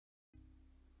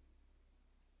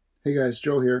Hey guys,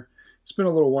 Joe here. It's been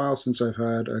a little while since I've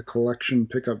had a collection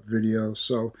pickup video,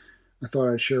 so I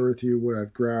thought I'd share with you what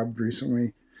I've grabbed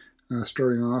recently.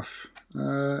 Starting off,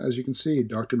 as you can see,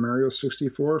 Dr. Mario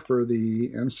 64 for the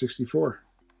N64.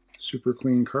 Super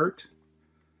clean cart.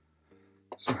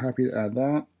 So happy to add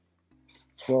that.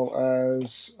 As well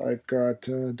as I've got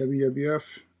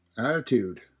WWF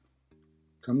Attitude.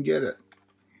 Come get it.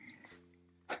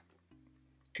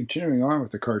 Continuing on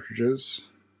with the cartridges.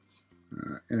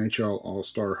 NHL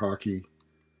All-Star Hockey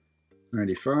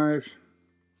 95.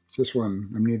 This one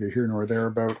I'm neither here nor there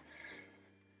about.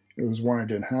 It was one I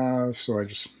didn't have, so I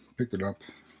just picked it up.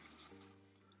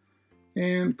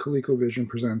 And ColecoVision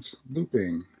presents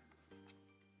Looping.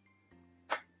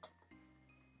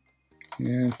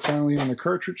 And finally on the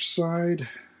cartridge side,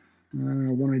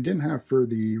 one I didn't have for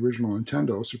the original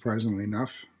Nintendo, surprisingly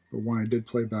enough, but one I did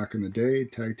play back in the day,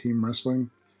 Tag Team Wrestling.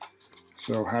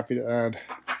 So happy to add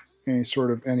any sort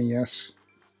of NES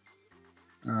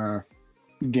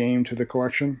game to the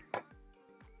collection.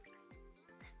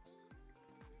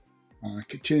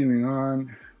 Continuing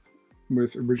on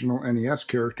with original NES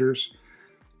characters,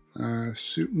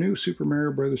 new Super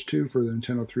Mario Bros. 2 for the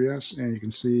Nintendo 3DS, and you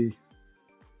can see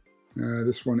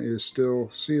this one is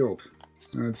still sealed.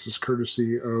 This is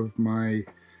courtesy of my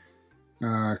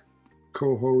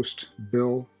co-host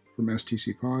Bill from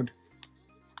STC Pod.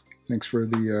 Thanks for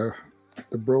the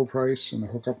bro price and the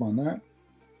hookup on that.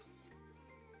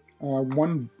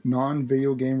 One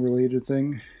non-video game related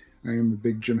thing. I am a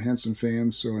big Jim Henson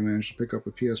fan, so I managed to pick up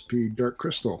a PSP Dark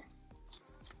Crystal.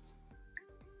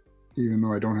 Even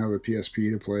though I don't have a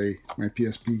PSP to play my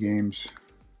PSP games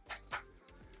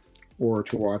or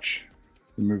to watch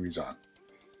the movies on.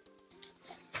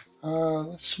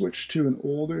 Let's switch to an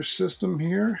older system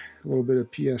here. A little bit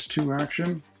of PS2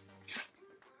 action.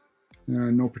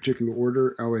 No particular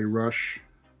order. LA Rush.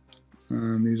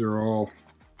 These are all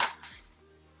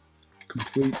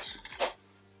complete.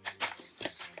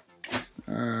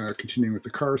 Continuing with the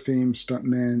car theme,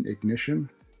 Stuntman Ignition.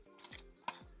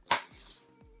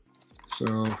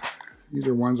 So these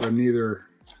are ones I've never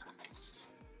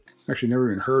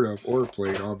even heard of or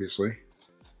played, obviously.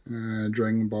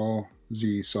 Dragon Ball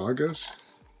Z Sagas.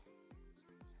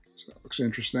 So it looks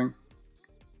interesting.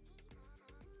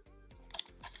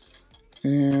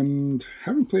 And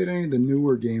haven't played any of the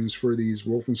newer games for these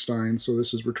Wolfenstein, so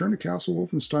this is Return to Castle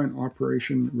Wolfenstein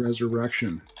Operation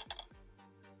Resurrection.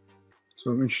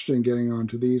 So I'm interested in getting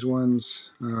onto these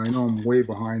ones. I know I'm way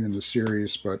behind in the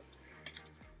series, but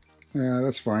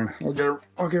that's fine. I'll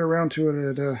get around to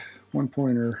it at one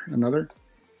point or another.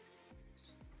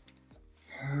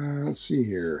 Let's see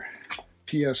here.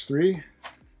 PS3.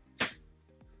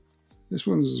 This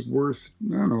one's worth,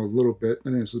 I don't know, a little bit.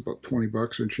 I think this is about 20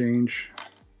 bucks or change.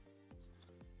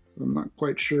 I'm not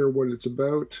quite sure what it's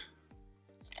about,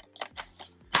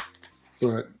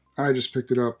 but I just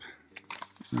picked it up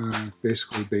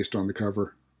basically based on the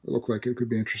cover. It looked like it could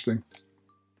be interesting.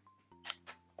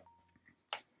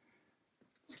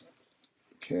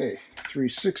 Okay,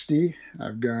 360.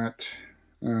 I've got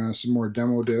some more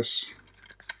demo discs.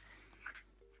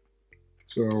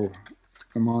 So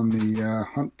I'm on the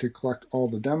hunt to collect all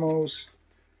the demos.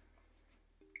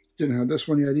 Didn't have this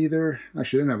one yet either.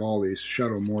 Actually, didn't have all these.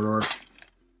 Shadow Mordor.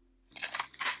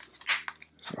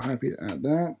 So happy to add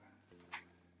that.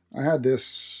 I had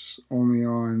this only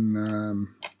on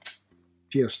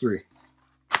PS3.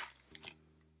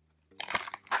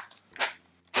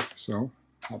 So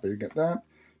happy to get that.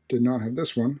 Did not have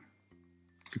this one.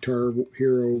 Guitar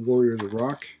Hero Warriors of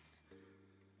Rock.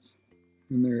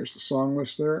 And there's the song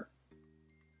list there.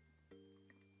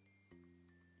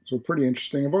 So pretty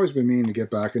interesting. I've always been meaning to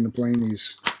get back into playing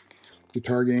these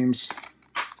guitar games.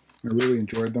 I really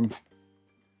enjoyed them.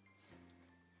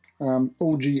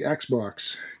 OG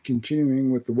Xbox. Continuing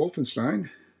with the Wolfenstein.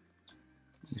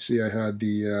 You see I had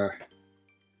the,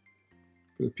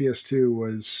 for the PS2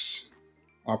 was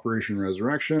Operation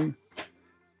Resurrection.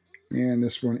 And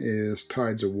this one is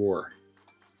Tides of War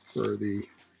for the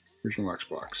original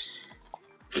Xbox.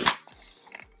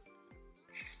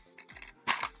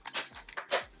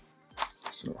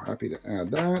 So happy to add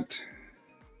that.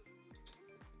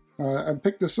 I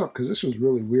picked this up because this was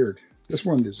really weird. This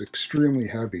one is extremely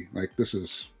heavy. Like, this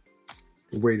is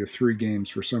the weight of 3 games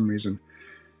for some reason.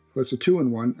 But it's a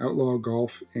 2-in-1, Outlaw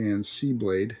Golf and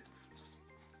Seablade.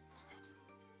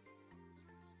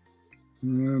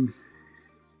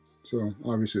 So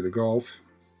obviously the golf.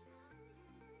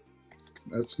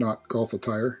 That's not golf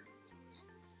attire.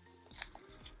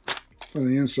 On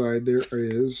the inside there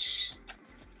is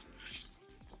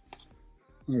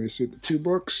obviously the 2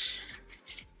 books,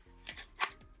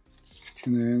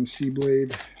 and then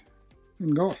Seablade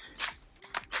in golf.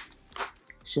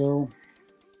 So,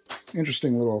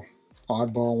 interesting little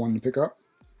oddball one to pick up.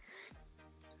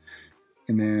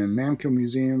 And then Namco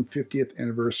Museum 50th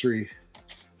Anniversary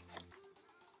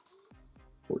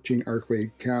 14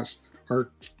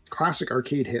 Classic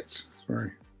Arcade Hits.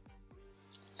 Sorry.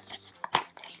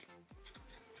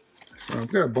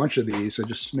 I've got a bunch of these. I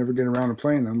just never get around to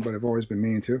playing them, but I've always been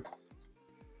meaning to.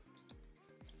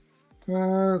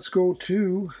 Let's go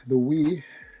to the Wii.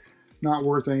 Not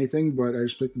worth anything, but I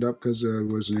just picked it up because it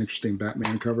was an interesting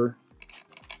Batman cover.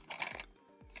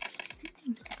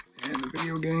 And the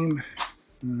video game.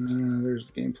 There's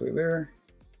the gameplay there.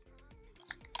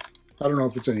 I don't know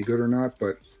if it's any good or not,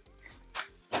 but...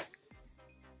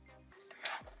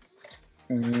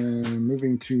 And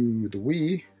moving to the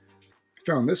Wii.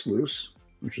 Found this loose,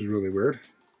 which is really weird.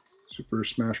 Super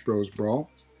Smash Bros. Brawl.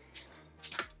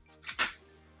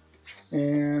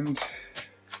 And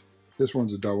this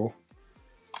one's a double,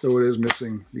 though it is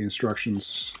missing the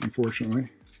instructions, unfortunately,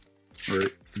 or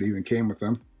if it even came with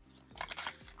them.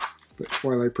 But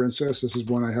Twilight Princess, this is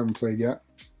one I haven't played yet.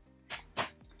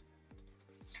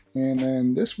 And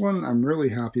then this one I'm really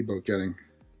happy about getting.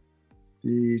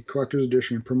 The Collector's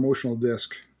Edition promotional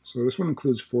disc. So this one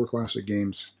includes 4 classic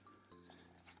games.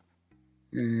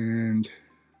 And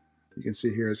you can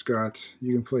see here it's got,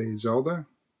 you can play Zelda,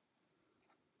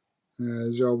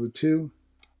 Zelda 2,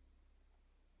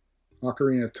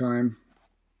 Ocarina of Time,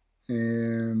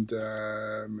 and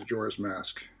Majora's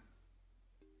Mask.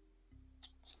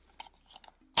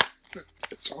 But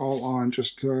it's all on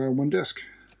just one disc.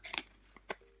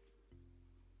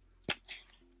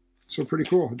 So pretty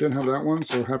cool. I didn't have that one,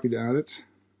 so happy to add it.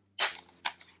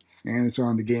 And it's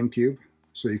on the GameCube,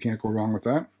 so you can't go wrong with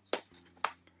that.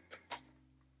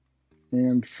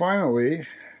 And finally,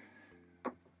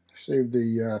 saved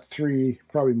the 3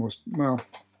 probably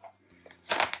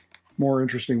more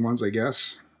interesting ones, I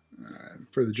guess,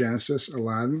 for the Genesis,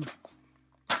 Aladdin.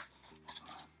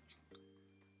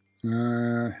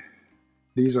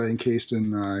 These I encased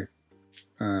in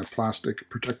plastic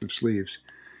protective sleeves.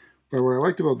 But what I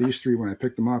liked about these 3 when I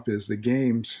picked them up is the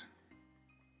games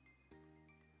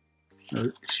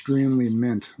are extremely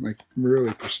mint, like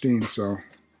really pristine, so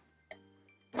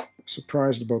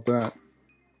surprised about that.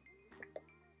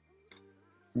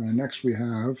 Next we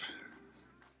have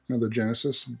another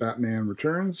Genesis, Batman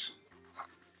Returns.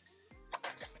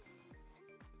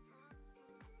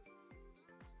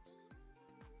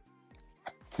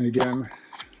 And again,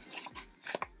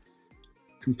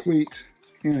 complete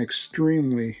and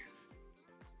extremely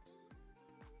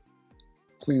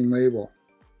clean label.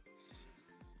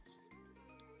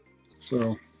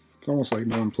 So it's almost like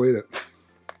no one played it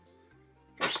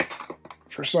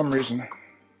for some reason.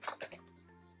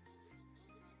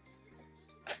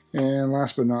 And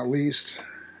last but not least,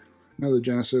 another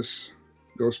Genesis,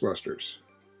 Ghostbusters.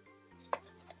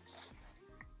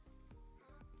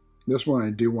 This one I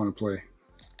do want to play.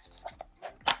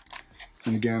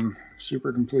 And again,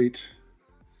 super complete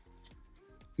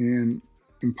and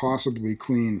impossibly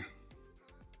clean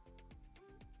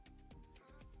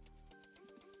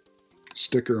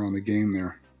sticker on the game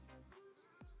there.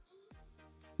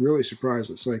 Really surprised.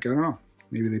 It's like, I don't know,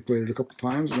 maybe they played it a couple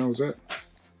times and that was it.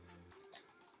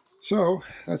 So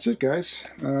that's it, guys.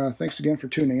 Thanks again for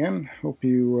tuning in. Hope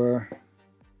you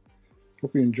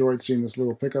enjoyed seeing this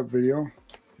little pickup video.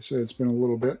 I said it's been a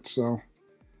little bit, so I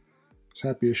was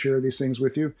happy to share these things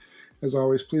with you. As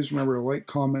always, please remember to like,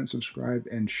 comment, subscribe,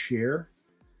 and share.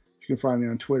 You can find me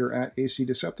on Twitter at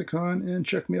ACDecepticon and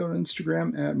check me out on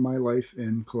Instagram at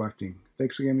MyLifeInCollecting.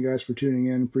 Thanks again, guys, for tuning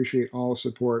in. Appreciate all the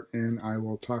support, and I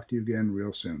will talk to you again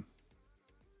real soon.